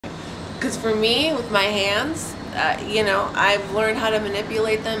Because for me, with my hands, you know, I've learned how to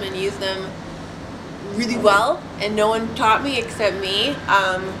manipulate them and use them really well, and no one taught me except me.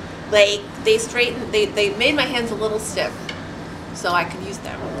 Like they made my hands a little stiff so I could use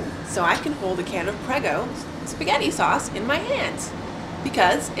them. So I can hold a can of Prego spaghetti sauce in my hands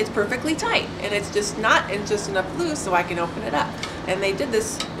because it's perfectly tight and it's just enough loose so I can open it up. And they did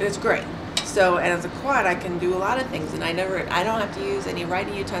this, and it's great. So, and as a quad, I can do a lot of things, and I don't have to use any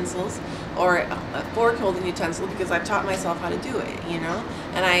writing utensils or a fork holding utensil because I've taught myself how to do it, you know,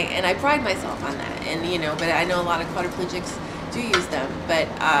 and I pride myself on that. And you know, but I know a lot of quadriplegics do use them, but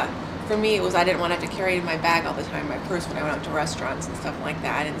for me it was I didn't want to have to carry it in my bag all the time, my purse, when I went out to restaurants and stuff like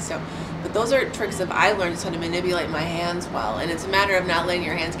that. And so, but those are tricks that I learned, is how to manipulate my hands well, and it's a matter of not letting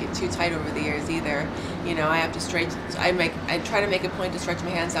your hands get too tight over the years either. You know, I have to I try to make a point to stretch my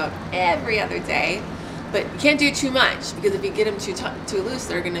hands out every other day, but you can't do too much, because if you get them too loose,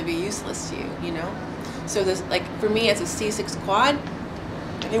 they're going to be useless to you, you know. So this, like for me, it's a C6 quad.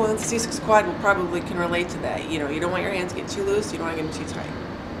 Anyone that's a C6 quad will probably can relate to that. You know, you don't want your hands to get too loose, you don't want to get them too tight.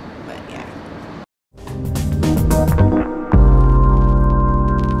 But yeah.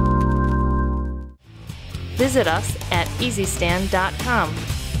 Visit us at EasyStand.com.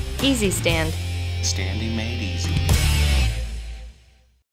 EasyStand. Standing made easy.